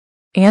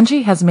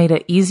Angie has made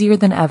it easier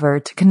than ever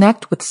to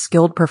connect with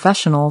skilled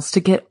professionals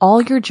to get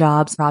all your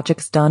jobs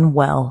projects done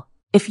well.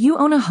 If you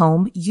own a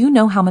home, you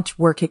know how much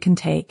work it can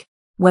take,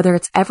 whether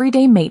it's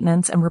everyday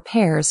maintenance and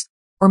repairs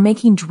or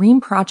making dream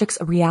projects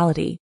a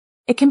reality.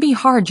 It can be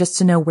hard just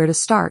to know where to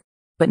start,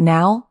 but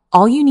now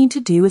all you need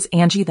to do is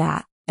Angie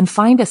that and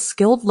find a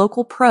skilled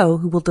local pro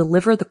who will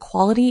deliver the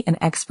quality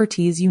and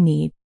expertise you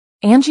need.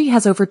 Angie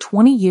has over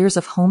 20 years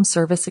of home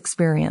service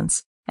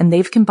experience, and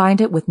they've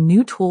combined it with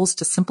new tools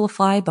to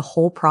simplify the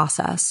whole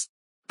process.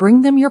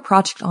 Bring them your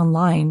project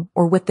online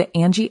or with the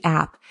Angie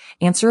app,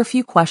 answer a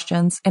few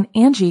questions, and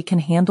Angie can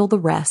handle the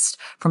rest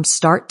from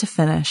start to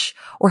finish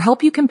or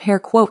help you compare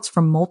quotes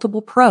from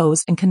multiple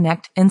pros and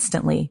connect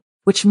instantly,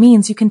 which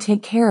means you can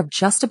take care of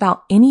just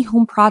about any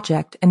home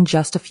project in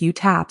just a few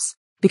taps.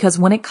 Because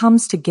when it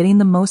comes to getting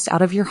the most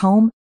out of your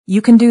home,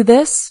 you can do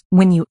this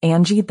when you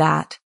Angie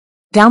that.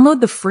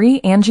 Download the free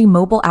Angie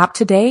mobile app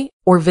today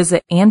or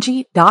visit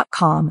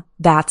Angie.com.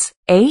 That's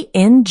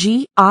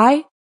ANGI.com.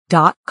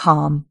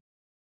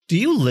 Do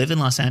you live in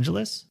Los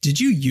Angeles? Did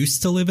you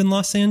used to live in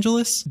Los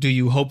Angeles? Do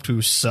you hope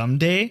to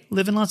someday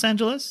live in Los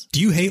Angeles? Do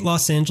you hate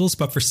Los Angeles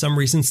but for some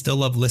reason still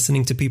love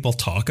listening to people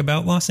talk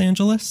about Los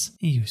Angeles?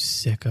 You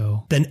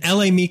sicko. Then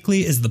LA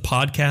Meekly is the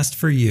podcast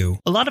for you.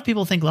 A lot of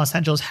people think Los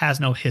Angeles has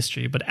no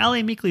history, but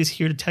LA Meekly is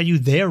here to tell you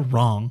they're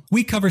wrong.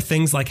 We cover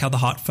things like how the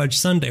hot fudge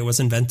sundae was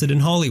invented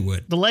in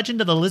Hollywood, the legend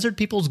of the lizard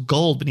people's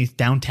gold beneath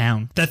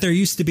downtown, that there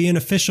used to be an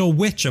official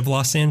witch of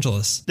Los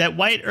Angeles, that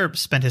Wyatt Earp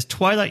spent his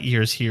twilight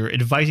years here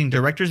advising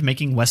directors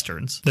making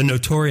westerns, the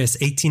notorious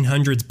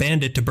 1800s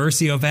bandit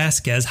Tiburcio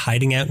Vasquez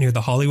hiding out near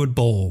the Hollywood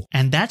Bowl.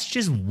 And that's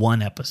just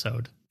one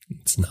episode.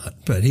 It's not,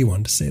 but he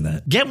wanted to say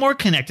that. Get more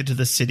connected to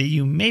the city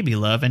you maybe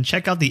love and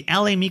check out the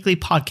LA Meekly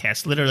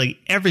podcast literally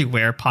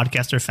everywhere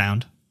podcasts are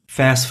found.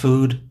 Fast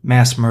food,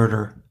 mass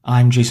murder.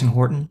 I'm Jason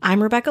Horton.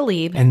 I'm Rebecca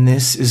Lieb. And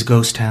this is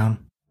Ghost Town.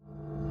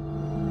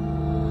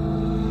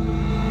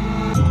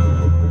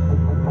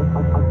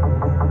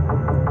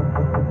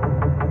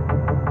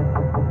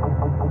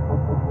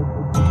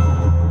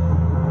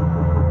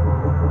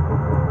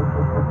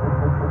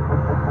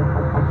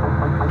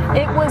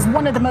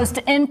 One of the most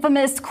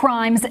infamous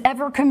crimes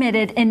ever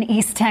committed in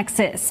East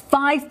Texas.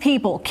 5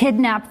 people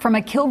kidnapped from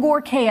a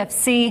Kilgore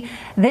KFC,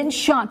 then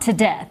shot to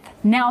death.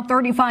 Now,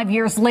 35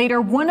 years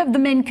later, one of the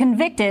men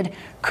convicted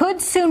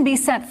could soon be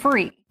set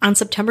free. On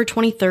September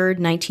 23rd,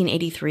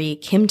 1983,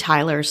 Kim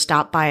Tyler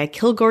stopped by a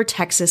Kilgore,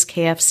 Texas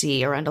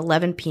KFC around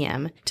 11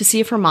 p.m. to see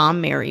if her mom,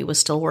 Mary, was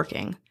still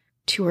working.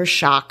 To her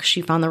shock,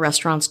 she found the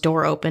restaurant's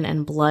door open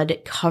and blood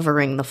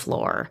covering the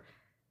floor.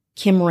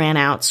 Kim ran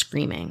out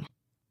screaming.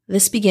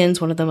 This begins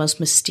one of the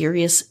most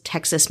mysterious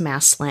Texas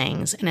mass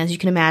slayings, and as you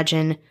can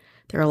imagine,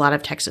 there are a lot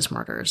of Texas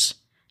murders.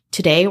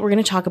 Today, we're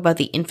going to talk about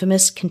the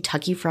infamous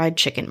Kentucky Fried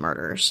Chicken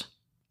murders.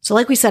 So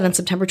like we said, on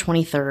September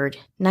 23rd,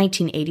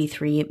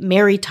 1983,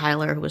 Mary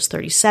Tyler, who was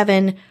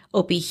 37,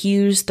 Opie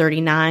Hughes,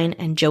 39,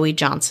 and Joey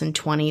Johnson,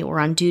 20, were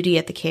on duty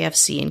at the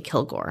KFC in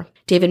Kilgore.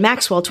 David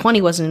Maxwell,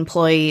 20, was an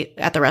employee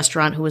at the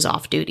restaurant who was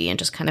off duty and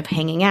just kind of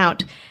hanging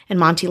out, and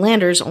Monty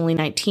Landers, only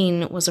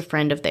 19, was a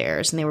friend of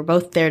theirs, and they were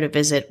both there to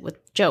visit with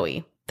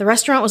Joey. The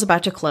restaurant was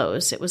about to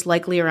close. It was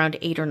likely around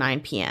 8 or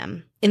 9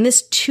 p.m. In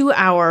this 2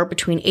 hour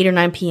between 8 or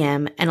 9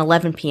 p.m. and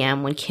 11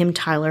 p.m. when Kim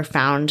Tyler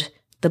found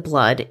the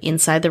blood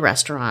inside the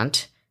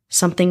restaurant,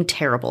 something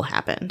terrible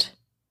happened.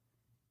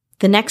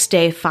 The next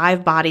day,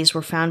 5 bodies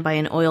were found by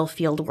an oil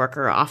field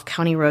worker off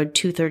County Road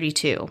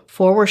 232.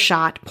 4 were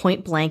shot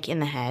point blank in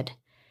the head.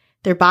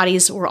 Their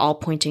bodies were all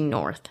pointing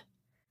north.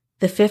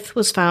 The 5th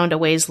was found a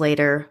ways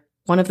later,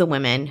 one of the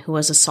women who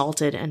was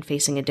assaulted and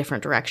facing a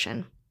different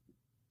direction.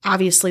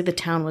 Obviously, the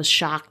town was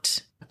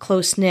shocked.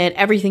 Close-knit,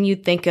 everything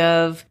you'd think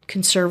of,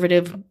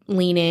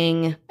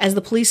 conservative-leaning. As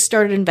the police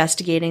started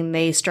investigating,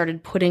 they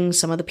started putting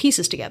some of the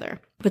pieces together.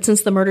 But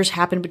since the murders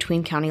happened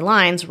between county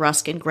lines,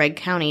 Rusk and Gregg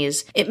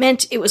counties, it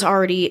meant it was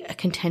already a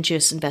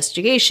contentious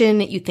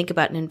investigation. You think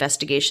about an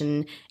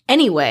investigation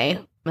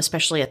anyway,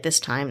 especially at this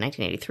time,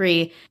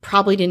 1983,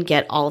 probably didn't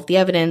get all of the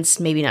evidence,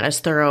 maybe not as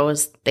thorough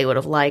as they would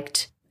have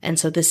liked. And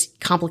so this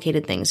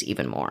complicated things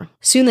even more.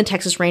 Soon the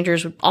Texas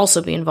Rangers would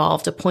also be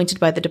involved, appointed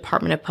by the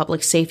Department of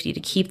Public Safety to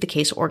keep the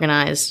case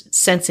organized,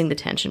 sensing the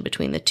tension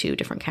between the 2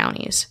 different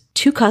counties.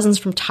 2 cousins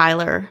from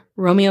Tyler,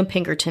 Romeo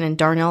Pinkerton and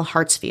Darnell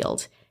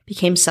Hartsfield,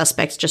 became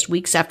suspects just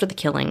weeks after the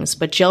killings,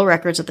 but jail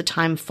records at the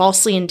time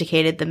falsely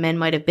indicated the men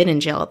might have been in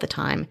jail at the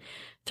time,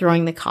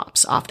 throwing the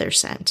cops off their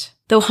scent.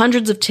 Though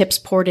hundreds of tips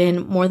poured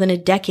in, more than a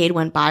decade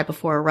went by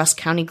before a Rusk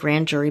County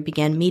grand jury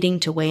began meeting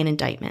to weigh an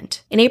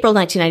indictment. In April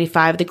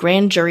 1995, the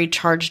grand jury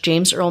charged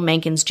James Earl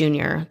Mankins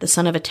Jr., the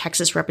son of a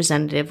Texas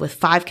representative, with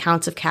 5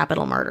 counts of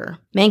capital murder.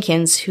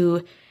 Mankins,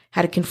 who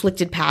had a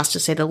conflicted past to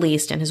say the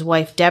least, and his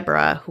wife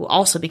Deborah, who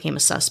also became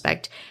a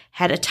suspect,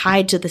 had a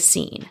tie to the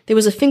scene. There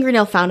was a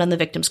fingernail found on the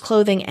victim's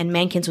clothing, and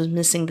Mankins was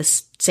missing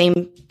the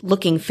same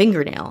looking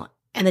fingernail,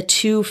 and the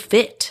 2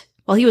 fit.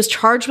 While he was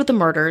charged with the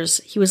murders,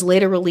 he was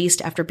later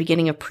released after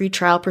beginning of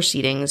pretrial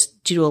proceedings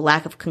due to a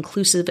lack of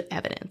conclusive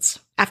evidence.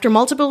 After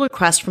multiple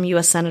requests from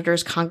U.S.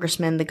 senators,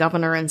 congressmen, the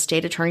governor, and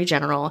state attorney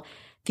general,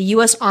 the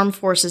U.S. Armed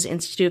Forces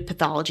Institute of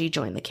Pathology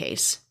joined the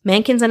case.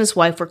 Mankins and his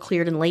wife were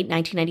cleared in late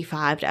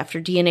 1995 after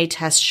DNA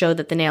tests showed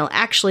that the nail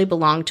actually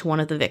belonged to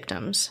one of the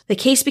victims. The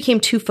case became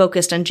too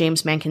focused on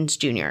James Mankins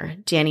Jr.,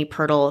 Danny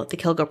Pirtle, the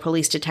Kilgore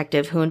police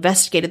detective who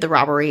investigated the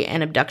robbery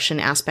and abduction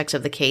aspects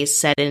of the case,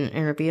 said in an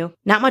interview.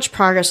 Not much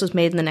progress was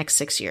made in the next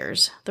 6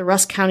 years. The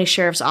Rusk County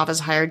Sheriff's Office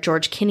hired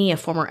George Kinney, a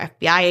former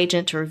FBI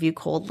agent, to review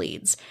cold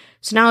leads.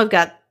 So now we've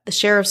got the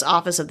Sheriff's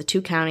Office of the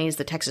two counties,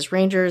 the Texas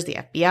Rangers, the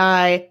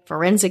FBI,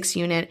 Forensics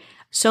Unit,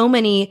 so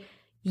many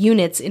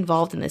units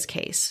involved in this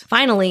case.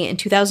 Finally, in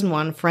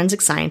 2001,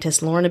 forensic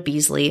scientist Lorna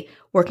Beasley,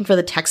 working for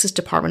the Texas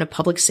Department of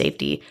Public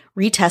Safety,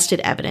 retested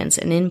evidence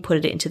and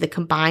inputted it into the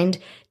Combined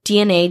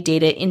DNA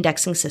Data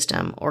Indexing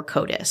System, or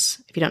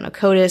CODIS. If you don't know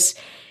CODIS,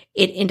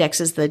 it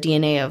indexes the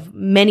DNA of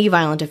many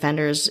violent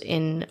offenders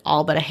in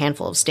all but a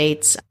handful of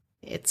states.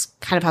 It's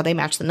kind of how they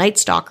match the Night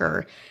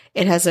Stalker.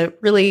 It has a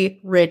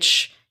really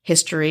rich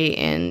history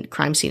in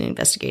crime scene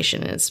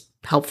investigation, and it's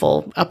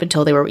helpful up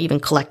until they were even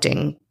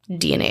collecting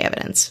DNA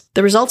evidence.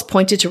 The results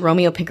pointed to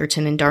Romeo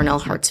Pinkerton and Darnell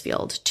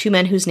Hartsfield, two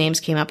men whose names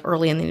came up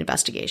early in the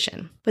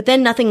investigation. But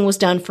then nothing was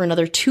done for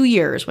another 2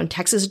 years when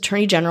Texas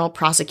Attorney General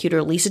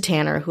Prosecutor Lisa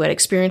Tanner, who had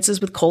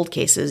experiences with cold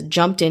cases,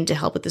 jumped in to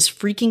help with this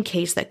freaking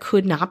case that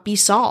could not be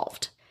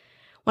solved.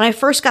 When I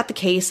first got the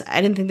case, I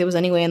didn't think there was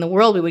any way in the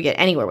world we would get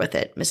anywhere with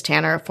it. Ms.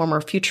 Tanner, a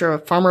former future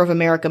Farmer of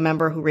America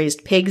member who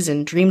raised pigs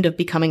and dreamed of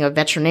becoming a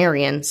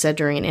veterinarian, said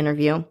during an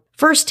interview.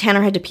 First,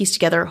 Tanner had to piece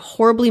together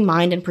horribly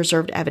mined and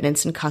preserved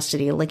evidence in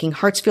custody linking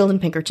Hartsfield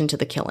and Pinkerton to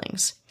the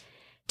killings.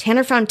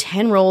 Tanner found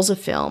 10 rolls of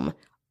film,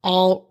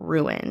 all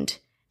ruined.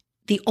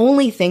 The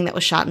only thing that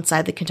was shot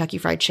inside the Kentucky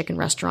Fried Chicken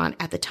restaurant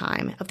at the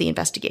time of the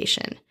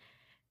investigation.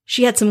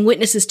 She had some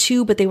witnesses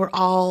too, but they were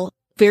all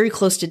very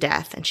close to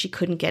death, and she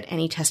couldn't get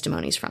any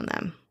testimonies from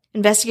them.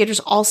 Investigators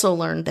also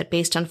learned that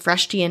based on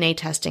fresh DNA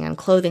testing on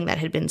clothing that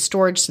had been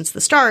stored since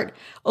the start,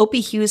 Opie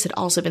Hughes had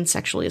also been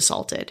sexually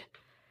assaulted.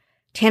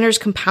 Tanner's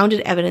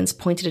compounded evidence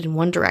pointed in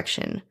one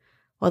direction.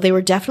 While they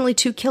were definitely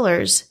two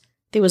killers,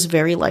 there was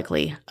very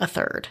likely a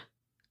third.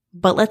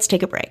 But let's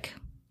take a break.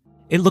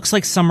 It looks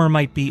like summer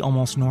might be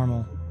almost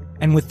normal.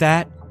 And with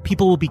that,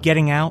 people will be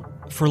getting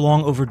out for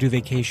long overdue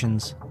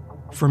vacations.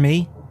 For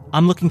me,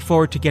 I'm looking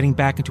forward to getting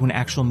back into an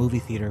actual movie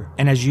theater,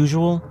 and as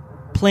usual,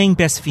 playing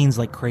Best Fiends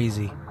like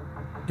crazy.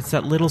 It's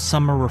that little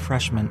summer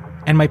refreshment,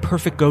 and my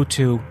perfect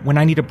go-to when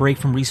I need a break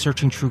from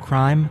researching true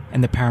crime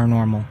and the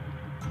paranormal.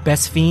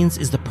 Best Fiends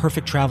is the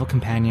perfect travel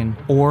companion,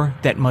 or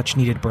that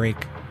much-needed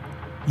break.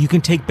 You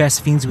can take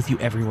Best Fiends with you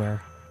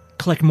everywhere.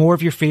 Collect more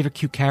of your favorite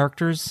cute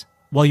characters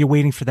while you're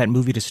waiting for that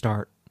movie to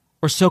start,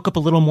 or soak up a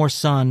little more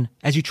sun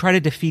as you try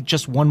to defeat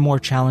just one more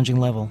challenging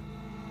level.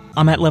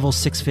 I'm at level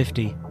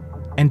 650.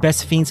 And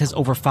Best Fiends has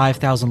over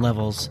 5,000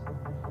 levels,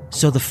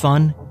 so the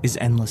fun is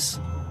endless.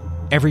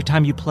 Every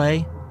time you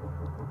play,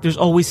 there's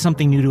always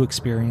something new to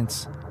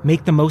experience.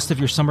 Make the most of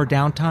your summer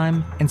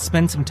downtime and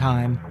spend some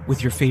time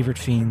with your favorite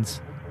fiends.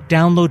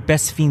 Download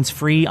Best Fiends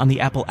free on the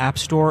Apple App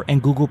Store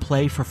and Google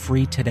Play for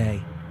free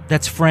today.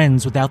 That's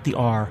friends without the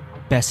R,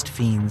 Best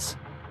Fiends.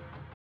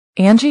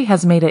 Angie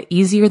has made it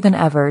easier than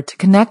ever to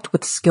connect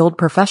with skilled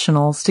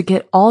professionals to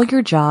get all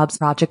your jobs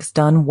projects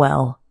done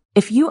well.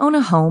 If you own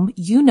a home,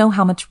 you know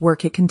how much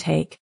work it can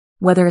take,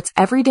 whether it's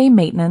everyday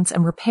maintenance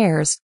and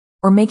repairs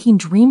or making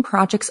dream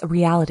projects a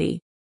reality.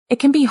 It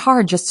can be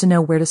hard just to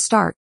know where to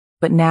start,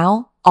 but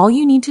now all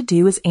you need to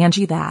do is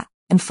Angie that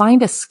and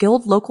find a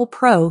skilled local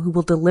pro who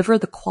will deliver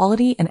the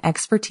quality and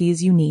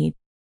expertise you need.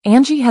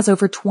 Angie has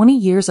over 20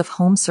 years of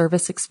home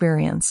service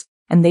experience,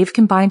 and they've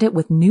combined it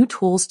with new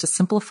tools to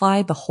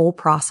simplify the whole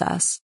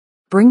process.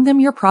 Bring them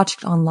your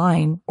project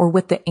online or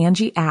with the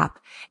Angie app,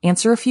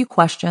 answer a few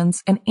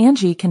questions, and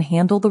Angie can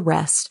handle the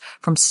rest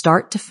from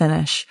start to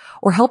finish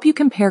or help you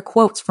compare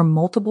quotes from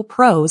multiple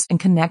pros and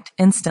connect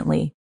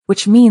instantly,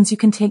 which means you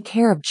can take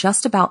care of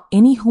just about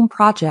any home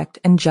project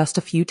in just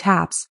a few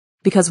taps.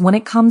 Because when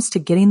it comes to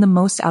getting the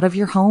most out of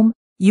your home,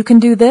 you can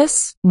do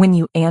this when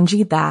you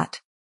Angie that.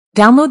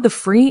 Download the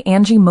free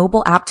Angie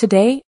mobile app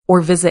today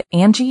or visit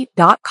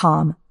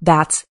Angie.com.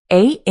 That's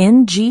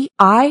ANGI.com.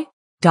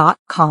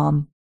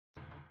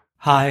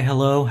 Hi,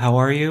 hello, how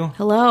are you?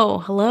 Hello.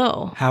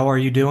 How are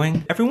you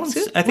doing? I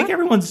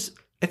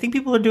think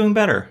people are doing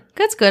better.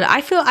 That's good.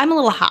 I feel I'm a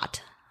little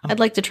hot. I'd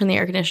like to turn the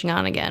air conditioning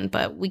on again,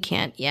 but we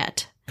can't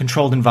yet.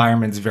 Controlled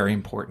environment is very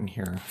important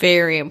here.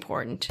 Very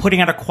important. Putting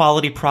out a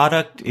quality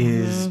product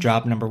is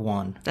job number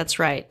 1. That's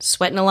right.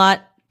 Sweating a lot,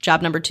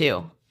 job number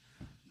 2.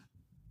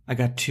 I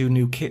got 2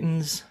 new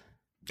kittens.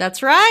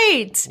 That's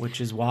right.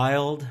 Which is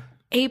wild.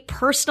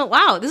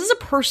 Wow, this is a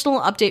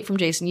personal update from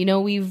Jason. You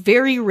know, we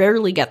very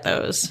rarely get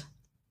those.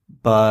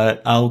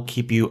 But I'll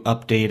keep you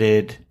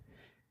updated.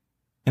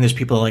 And there's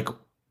people like,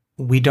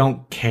 we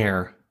don't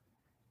care.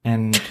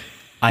 And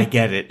I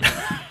get it.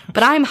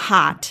 But I'm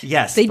hot.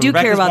 Yes. They do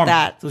care about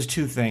that. Those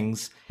 2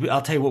 things.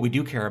 I'll tell you what we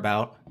do care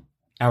about.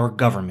 our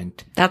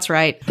government. That's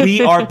right.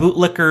 We are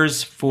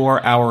bootlickers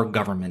for our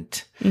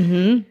government.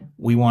 Mm-hmm.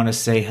 We want to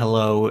say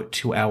hello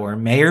to our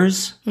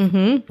mayors.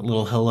 Mm-hmm. A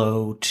little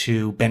hello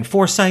to Ben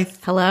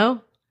Forsyth.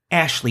 Hello.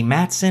 Ashley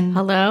Matson.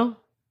 Hello.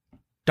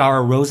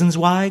 Dara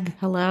Rosenzweig.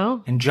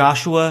 Hello. And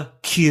Joshua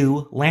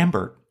Q.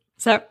 Lambert.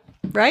 Is that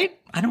right?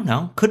 I don't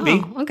know. Could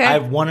be. Okay. I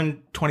have 1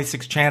 in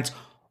 26 chance.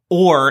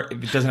 Or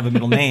if it doesn't have a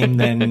middle name,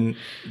 then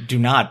do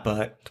not.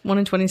 But 1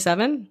 in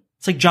 27?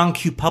 it's like John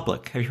Q.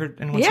 Public. Have you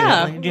heard anyone say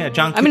Yeah. that? Yeah,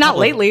 John Q. I mean, not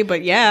Public. lately,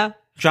 but yeah.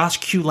 Josh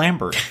Q.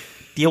 Lambert.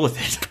 Deal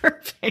with it.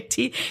 Perfect.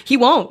 He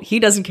won't. He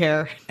doesn't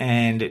care.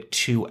 And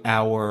to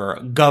our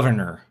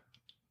governor,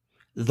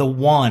 the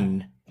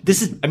one.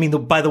 This is, I mean,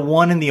 by the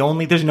one and the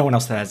only, there's no one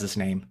else that has this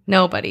name.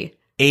 Nobody.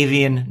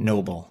 Avian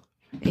Noble.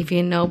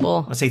 Avian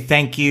Noble. I'll say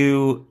thank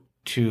you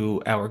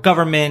to our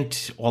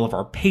government, all of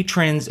our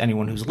patrons,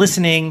 anyone who's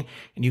listening,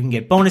 and you can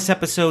get bonus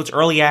episodes,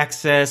 early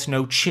access,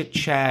 no chit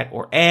chat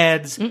or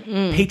ads.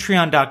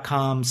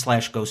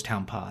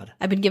 Patreon.com/GhostTownPod.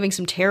 I've been giving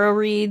some tarot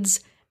reads.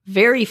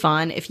 Very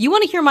fun. If you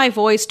want to hear my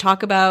voice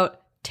talk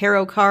about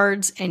tarot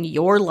cards and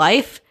your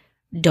life,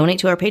 donate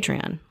to our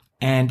Patreon.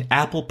 And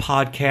Apple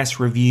Podcast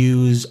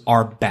reviews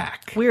are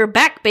back. We're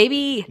back,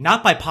 baby.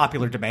 Not by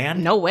popular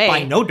demand. No way.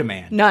 By no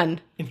demand. None.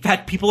 In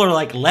fact, people are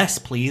like, less,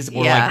 please.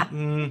 We're Yeah. like,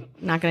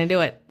 Not going to do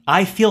it.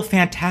 I feel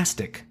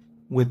fantastic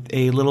with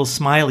a little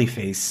smiley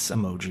face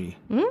emoji.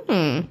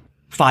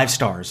 5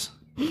 stars.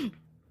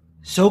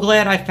 So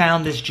glad I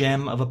found this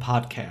gem of a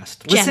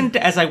podcast. Listened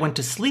as I went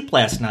to sleep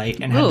last night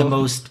and had the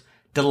most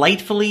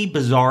delightfully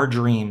bizarre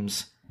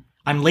dreams.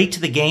 I'm late to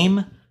the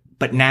game,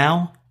 but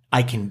now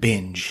I can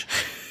binge.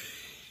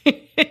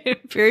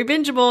 Very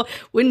bingeable.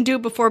 Wouldn't do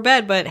it before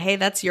bed, but hey,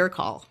 that's your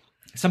call.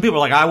 Some people are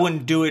like, I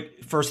wouldn't do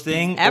it first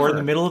thing Ever. or in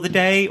the middle of the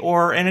day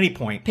or at any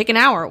point. Pick an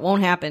hour. It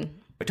won't happen.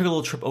 I took a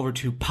little trip over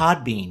to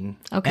Podbean.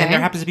 Okay. And there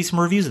happens to be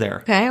some reviews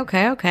there.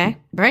 Okay.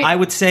 Right. I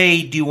would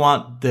say, do you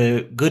want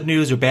the good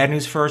news or bad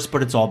news first?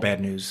 But it's all bad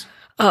news.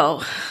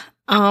 I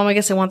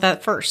guess I want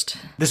that first.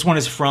 This one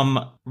is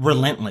from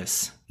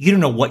Relentless. You don't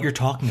know what you're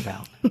talking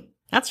about.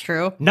 That's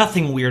true.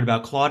 Nothing weird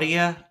about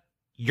Claudia.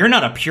 You're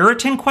not a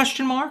Puritan, ?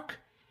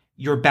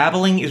 Your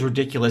babbling is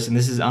ridiculous, and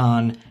this is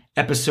on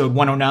episode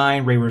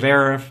 109, Ray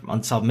Rivera,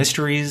 Unsolved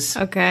Mysteries.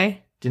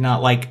 Okay. Did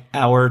not like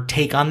our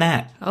take on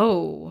that.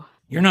 Oh.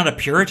 You're not a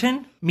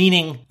Puritan?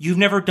 Meaning you've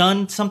never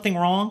done something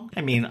wrong?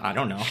 I mean, I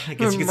don't know. I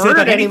guess you could say that Murdered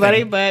about anybody,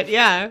 anything. but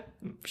yeah,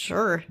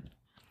 sure.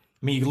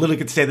 I mean, you literally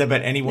could say that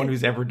about anyone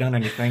who's ever done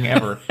anything,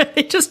 ever.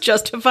 They just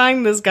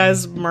justifying this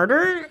guy's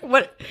murder?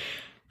 What?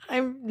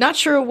 I'm not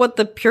sure what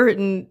the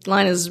Puritan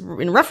line is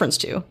in reference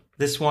to.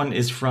 This one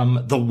is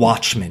from The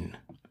Watchmen.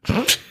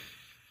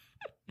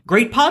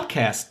 Great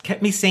podcast.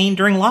 Kept me sane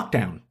during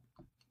lockdown.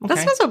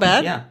 That's not so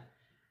bad. Yeah.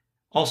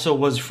 Also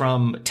was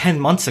from 10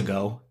 months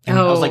ago. And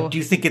I was like, do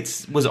you think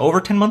was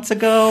over 10 months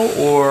ago?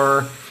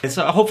 Or it's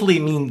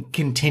hopefully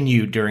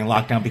continued during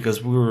lockdown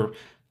because we were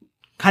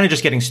kind of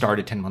just getting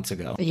started 10 months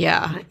ago.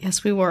 Yeah.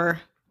 Yes, we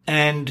were.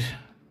 And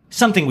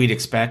something we'd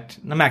expect.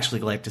 I'm actually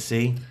glad to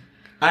see.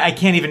 I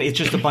can't even, it's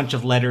just a bunch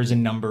of letters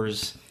and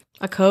numbers.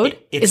 A code?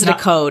 It's Is it not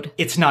a code?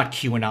 It's not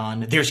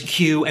QAnon. There's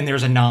Q and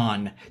there's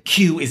Anon.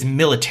 Q is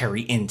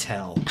military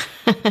intel.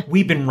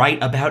 We've been right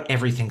about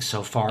everything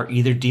so far.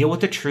 Either deal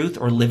with the truth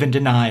or live in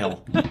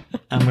denial.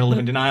 I'm going to live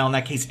in denial in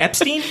that case.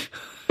 Epstein?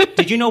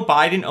 Did you know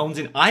Biden owns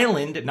an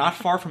island not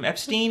far from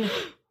Epstein?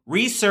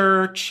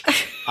 Research.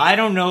 I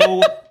don't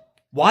know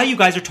why you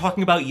guys are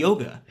talking about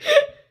yoga.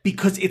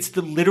 Because it's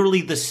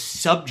literally the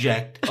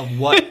subject of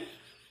what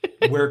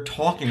we're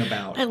talking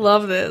about. I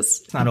love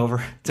this. It's not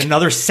over. It's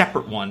another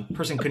separate one.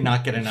 Person could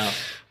not get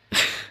enough.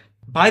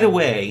 By the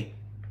way,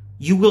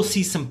 you will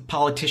see some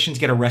politicians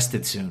get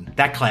arrested soon.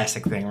 That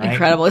classic thing, right?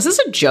 Incredible. Is this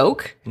a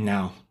joke?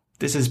 No.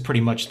 This is pretty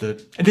much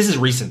this is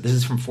recent. This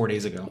is from 4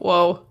 days ago.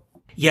 Whoa.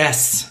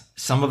 Yes,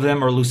 some of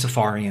them are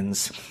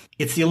Luciferians.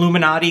 It's the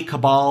Illuminati,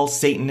 Cabal,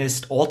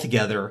 Satanist, all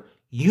together.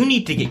 You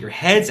need to get your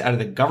heads out of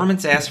the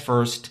government's ass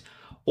first,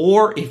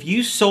 or if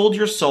you sold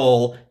your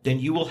soul, then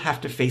you will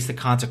have to face the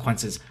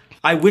consequences.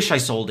 I wish I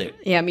sold it.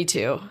 Yeah, me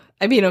too.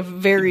 I mean, a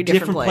very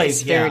different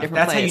place. Yeah, Very different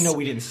that's place. how you know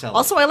we didn't sell it.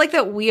 Also, I like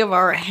that we have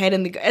our head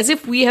in the... As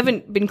if we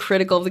haven't been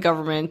critical of the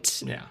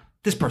government. Yeah.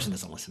 This person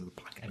doesn't listen to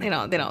the podcast. They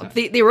don't.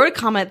 They wrote a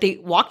comment. They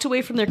walked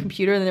away from their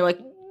computer and they were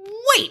like,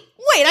 wait,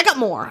 I got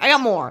more.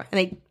 And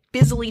they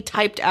busily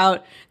typed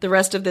out the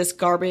rest of this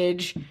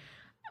garbage.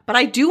 But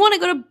I do want to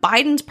go to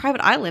Biden's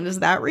private island. Is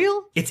that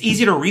real? It's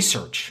easy to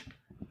research.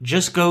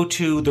 Just go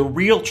to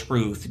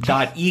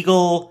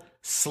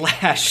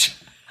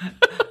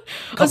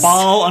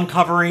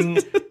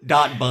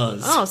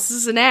therealtruth.eagle/cabaluncovering.buzz. Oh, this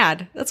is an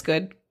ad. That's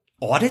good.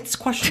 Audits? ?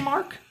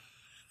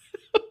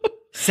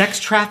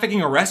 Sex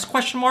trafficking arrest ?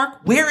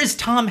 Where is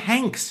Tom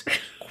Hanks ?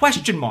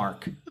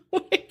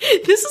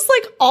 This is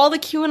like all the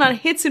QAnon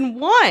hits in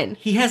one.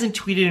 He hasn't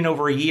tweeted in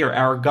over a year.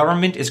 Our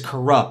government is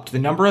corrupt. The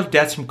number of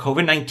deaths from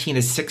COVID-19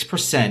 is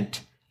 6%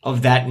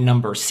 of that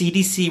number.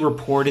 CDC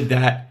reported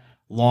that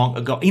long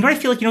ago. You know what I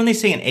feel like? You know when they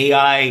say an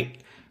AI,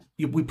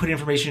 we put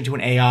information into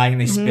an AI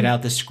and they spit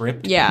out the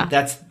script. Yeah.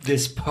 That's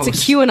this post.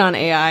 It's a QAnon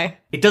AI.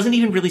 It doesn't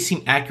even really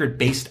seem accurate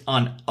based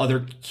on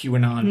other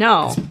QAnon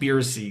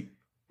conspiracy.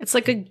 It's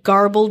like a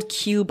garbled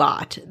Q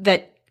bot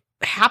that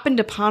happened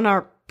upon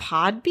our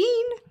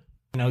Podbean.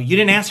 You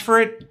didn't ask for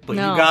it, but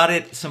No. you got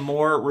it. Some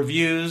more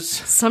reviews.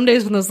 Some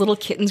days when those little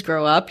kittens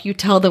grow up, you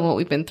tell them what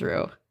we've been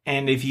through.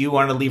 And if you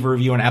want to leave a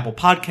review on Apple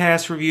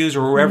Podcast reviews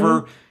or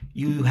wherever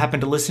you happen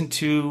to listen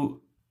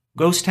to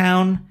Ghost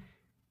Town,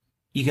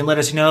 you can let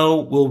us know.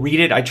 We'll read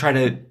it. I try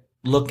to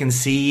look and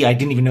see. I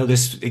didn't even know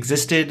this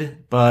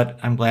existed, but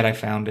I'm glad I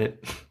found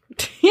it.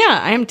 Yeah,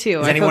 I am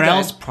too. Is I feel anyone good.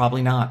 else?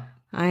 Probably not.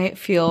 I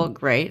feel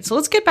great. So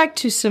let's get back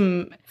to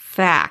some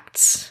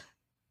facts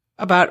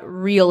about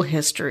real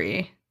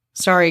history.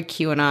 Sorry,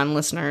 QAnon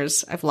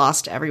listeners. I've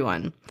lost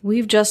everyone.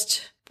 We've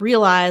just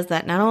realized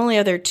that not only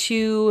are there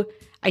 2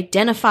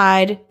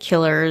 identified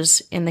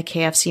killers in the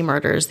KFC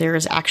murders, there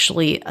is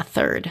actually a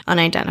third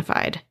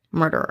unidentified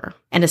murderer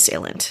and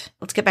assailant.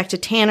 Let's get back to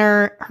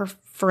Tanner, her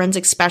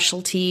forensic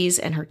specialties,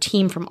 and her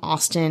team from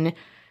Austin.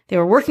 They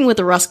were working with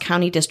the Rusk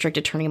County District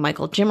Attorney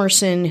Michael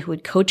Jimerson, who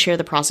would co-chair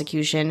the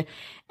prosecution,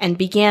 and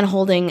began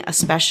holding a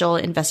special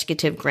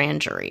investigative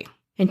grand jury.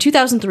 In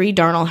 2003,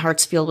 Darnell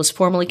Hartsfield was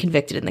formally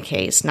convicted in the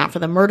case, not for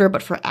the murder,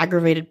 but for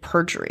aggravated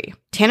perjury.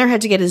 Tanner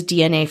had to get his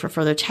DNA for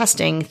further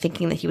testing,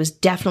 thinking that he was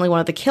definitely one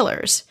of the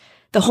killers.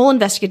 The whole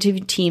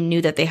investigative team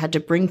knew that they had to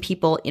bring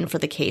people in for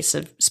the case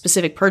of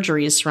specific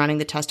perjuries surrounding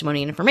the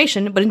testimony and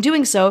information, but in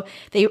doing so,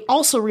 they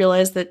also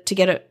realized that to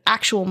get an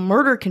actual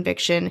murder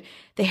conviction,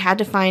 they had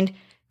to find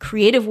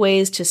creative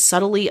ways to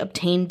subtly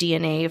obtain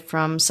DNA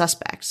from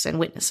suspects and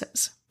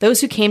witnesses.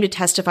 Those who came to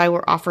testify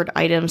were offered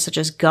items such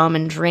as gum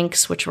and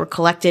drinks, which were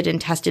collected and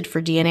tested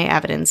for DNA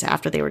evidence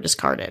after they were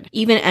discarded.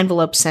 Even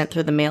envelopes sent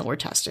through the mail were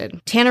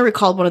tested. Tanner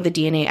recalled one of the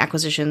DNA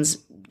acquisitions.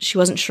 She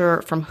wasn't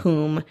sure from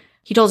whom.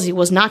 He told us he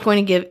was not going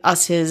to give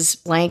us his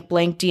blank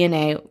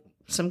DNA,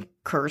 some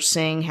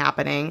cursing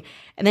happening.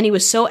 And then he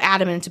was so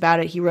adamant about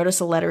it, he wrote us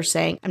a letter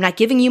saying, I'm not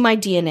giving you my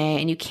DNA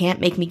and you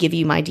can't make me give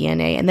you my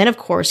DNA. And then, of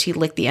course, he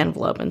licked the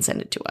envelope and sent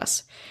it to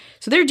us.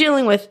 So they're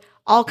dealing with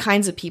all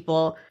kinds of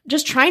people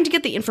just trying to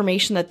get the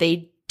information that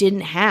they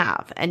didn't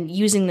have and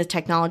using the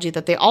technology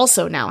that they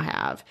also now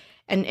have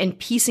and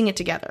piecing it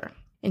together.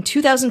 In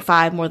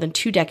 2005, more than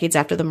 2 decades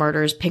after the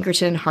murders,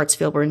 Pinkerton and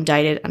Hartsfield were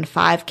indicted on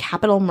 5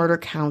 capital murder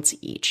counts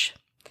each.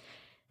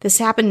 This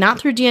happened not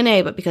through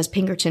DNA, but because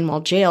Pinkerton,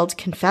 while jailed,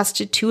 confessed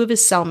to 2 of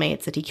his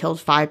cellmates that he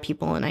killed 5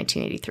 people in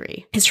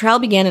 1983. His trial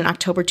began in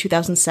October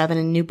 2007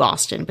 in New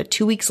Boston, but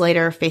 2 weeks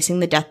later, facing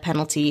the death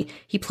penalty,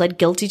 he pled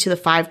guilty to the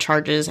 5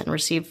 charges and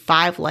received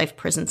 5 life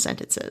prison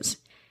sentences.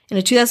 In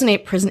a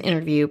 2008 prison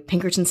interview,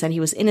 Pinkerton said he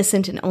was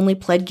innocent and only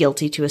pled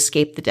guilty to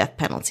escape the death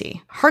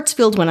penalty.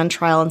 Hartsfield went on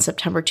trial in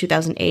September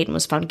 2008 and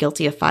was found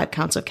guilty of 5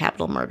 counts of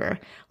capital murder.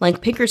 Like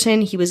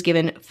Pinkerton, he was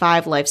given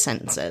 5 life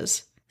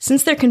sentences.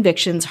 Since their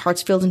convictions,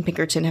 Hartsfield and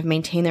Pinkerton have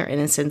maintained their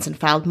innocence and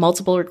filed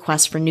multiple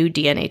requests for new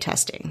DNA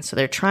testing. So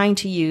they're trying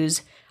to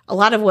use a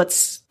lot of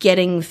what's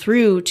getting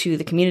through to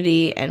the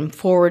community and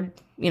forward,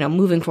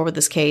 moving forward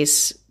this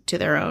case to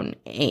their own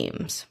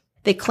aims.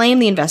 They claim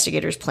the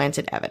investigators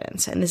planted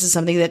evidence, and this is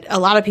something that a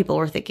lot of people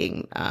were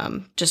thinking,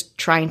 just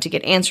trying to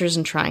get answers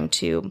and trying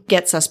to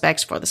get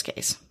suspects for this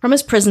case. From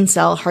his prison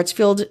cell,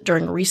 Hartsfield,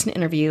 during a recent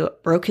interview,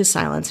 broke his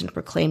silence and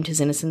proclaimed his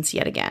innocence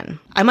yet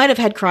again. I might have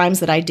had crimes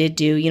that I did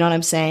do, you know what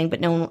I'm saying,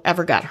 but no one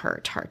ever got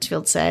hurt,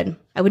 Hartsfield said.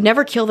 I would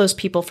never kill those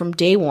people from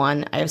day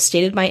one. I have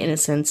stated my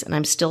innocence, and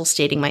I'm still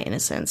stating my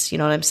innocence. You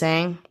know what I'm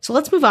saying? So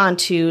let's move on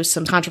to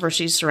some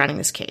controversies surrounding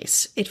this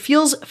case. It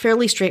feels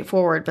fairly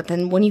straightforward, but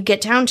then when you get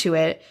down to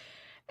it,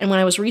 and when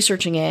I was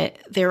researching it,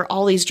 there are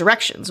all these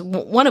directions.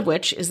 One of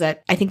which is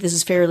that I think this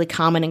is fairly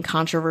common in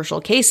controversial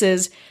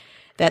cases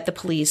that the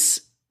police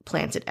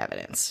planted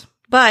evidence.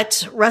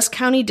 But Rusk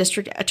County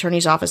District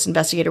Attorney's Office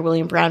investigator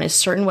William Brown is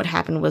certain what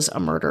happened was a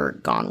murder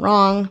gone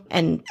wrong,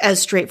 and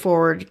as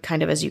straightforward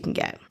kind of as you can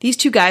get. These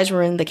 2 guys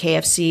were in the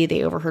KFC.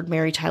 They overheard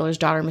Mary Tyler's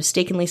daughter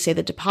mistakenly say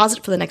the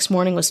deposit for the next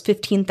morning was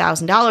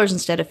 $15,000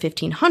 instead of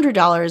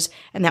 $1,500,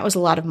 and that was a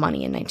lot of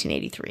money in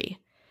 1983.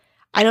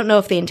 I don't know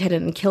if they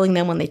intended on killing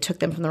them when they took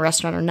them from the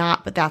restaurant or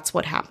not, but that's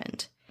what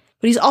happened.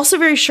 But he's also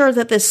very sure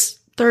that this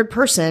third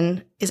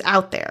person is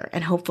out there,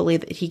 and hopefully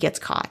that he gets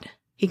caught.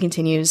 He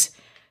continues,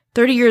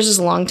 30 years is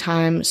a long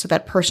time, so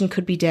that person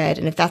could be dead,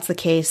 and if that's the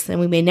case, then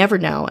we may never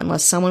know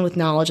unless someone with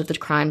knowledge of the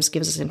crimes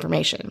gives us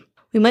information.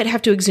 We might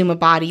have to exhume a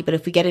body, but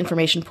if we get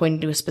information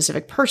pointing to a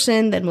specific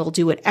person, then we'll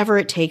do whatever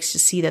it takes to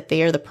see that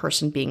they are the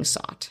person being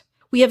sought.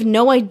 We have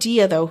no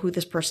idea, though, who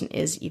this person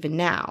is even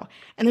now.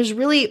 And there's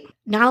really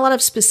not a lot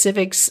of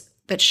specifics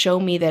that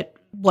show me that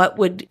what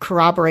would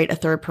corroborate a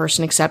third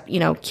person except,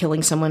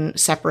 killing someone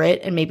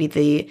separate and maybe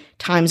the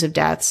times of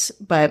deaths.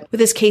 But with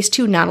this case,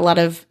 too, not a lot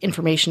of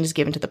information is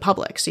given to the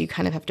public, so you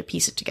kind of have to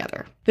piece it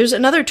together. There's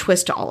another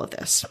twist to all of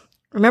this.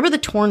 Remember the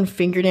torn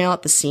fingernail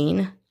at the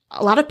scene?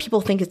 A lot of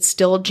people think it's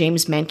still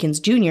James Mankins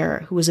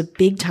Jr., who was a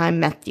big-time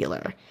meth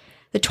dealer.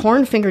 The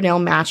torn fingernail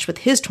matched with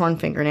his torn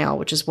fingernail,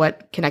 which is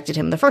what connected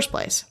him in the first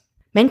place.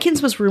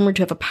 Menkins was rumored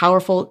to have a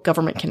powerful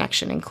government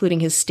connection, including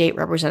his state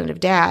representative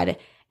dad.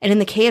 And in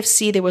the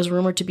KFC, there was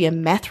rumored to be a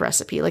meth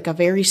recipe, like a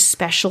very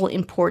special,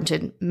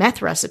 important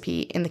meth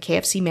recipe in the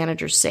KFC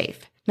manager's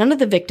safe. None of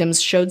the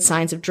victims showed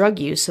signs of drug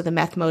use, so the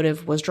meth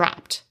motive was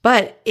dropped.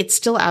 But it's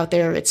still out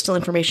there. It's still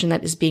information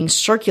that is being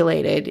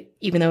circulated,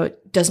 even though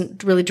it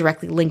doesn't really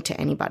directly link to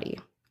anybody.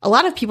 A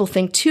lot of people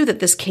think, too, that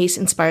this case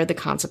inspired the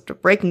concept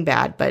of Breaking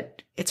Bad,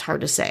 but it's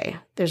hard to say.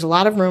 There's a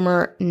lot of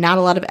rumor, not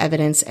a lot of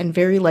evidence, and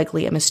very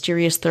likely a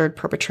mysterious third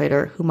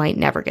perpetrator who might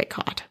never get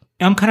caught.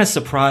 I'm kind of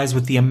surprised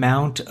with the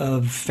amount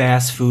of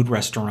fast food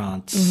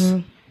restaurants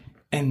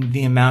and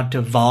the amount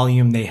of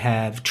volume they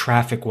have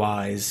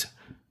traffic-wise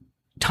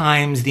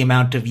times the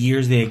amount of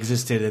years they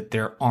existed that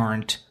there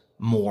aren't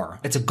more.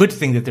 It's a good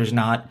thing that there's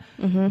not,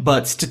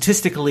 but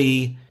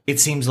statistically, it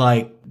seems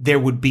like there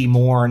would be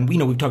more. And,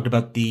 we've talked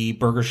about the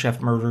Burger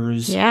Chef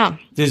murders. Yeah.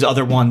 There's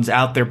other ones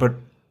out there, but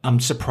I'm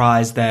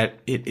surprised that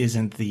it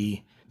isn't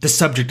the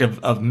subject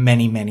of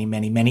many, many,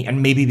 many, many.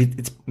 And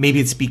maybe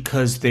it's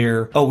because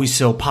they're always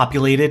so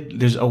populated.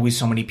 There's always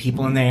so many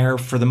people in there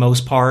for the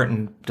most part,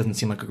 and it doesn't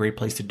seem like a great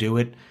place to do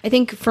it. I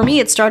think for me,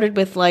 it started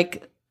with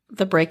like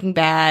the Breaking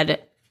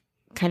Bad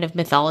kind of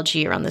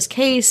mythology around this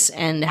case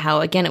and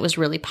how, again, it was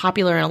really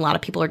popular and a lot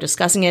of people are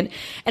discussing it.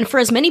 And for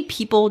as many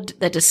people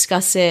that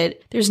discuss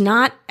it, there's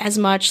not as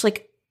much,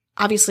 like,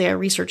 obviously I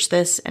researched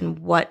this and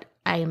what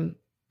I'm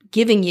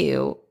giving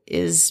you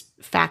is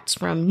facts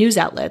from news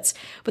outlets,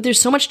 but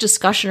there's so much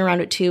discussion around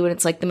it too. And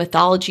it's like the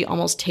mythology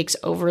almost takes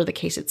over the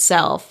case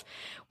itself,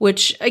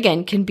 which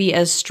again can be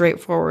as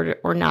straightforward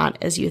or not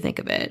as you think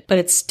of it. But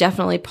it's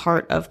definitely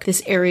part of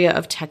this area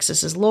of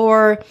Texas's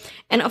lore.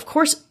 And of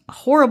course,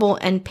 horrible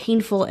and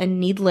painful and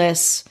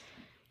needless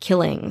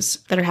killings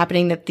that are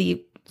happening that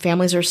the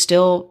families are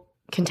still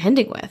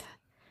contending with.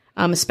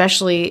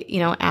 Especially,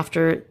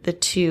 after the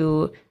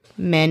two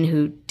men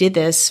who did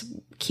this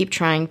keep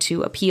trying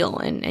to appeal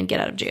and get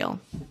out of jail.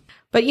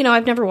 But,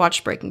 I've never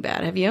watched Breaking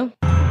Bad. Have you?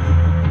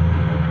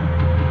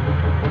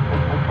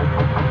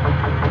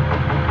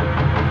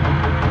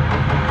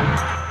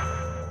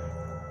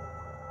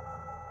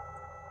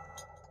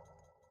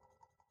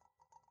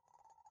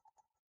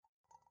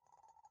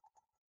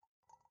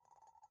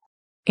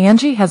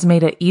 Angie has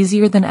made it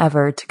easier than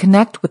ever to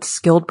connect with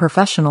skilled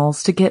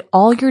professionals to get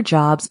all your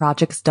jobs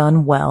projects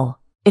done well.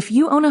 If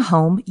you own a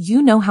home,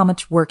 you know how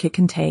much work it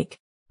can take,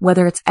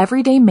 whether it's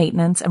everyday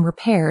maintenance and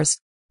repairs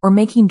or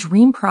making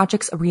dream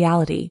projects a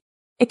reality.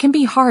 It can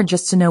be hard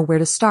just to know where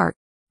to start,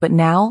 but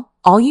now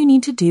all you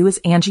need to do is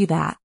Angie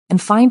that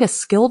and find a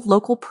skilled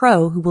local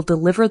pro who will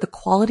deliver the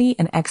quality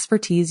and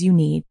expertise you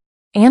need.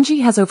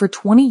 Angie has over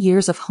 20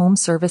 years of home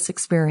service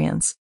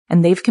experience,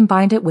 and they've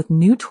combined it with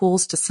new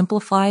tools to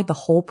simplify the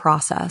whole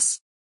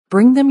process.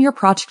 Bring them your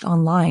project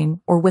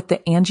online or with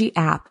the Angie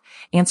app,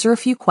 answer a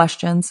few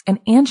questions, and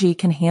Angie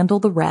can handle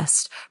the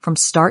rest from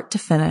start to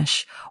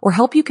finish or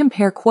help you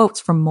compare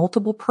quotes from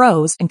multiple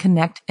pros and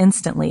connect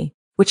instantly,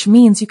 which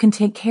means you can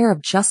take care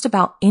of just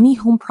about any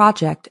home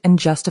project in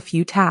just a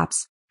few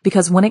taps.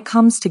 Because when it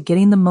comes to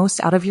getting the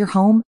most out of your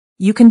home,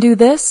 you can do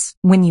this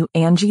when you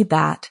Angie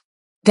that.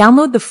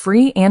 Download the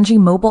free Angie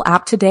mobile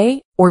app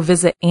today or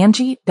visit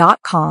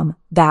Angie.com.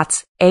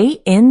 That's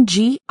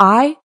ANGI.com.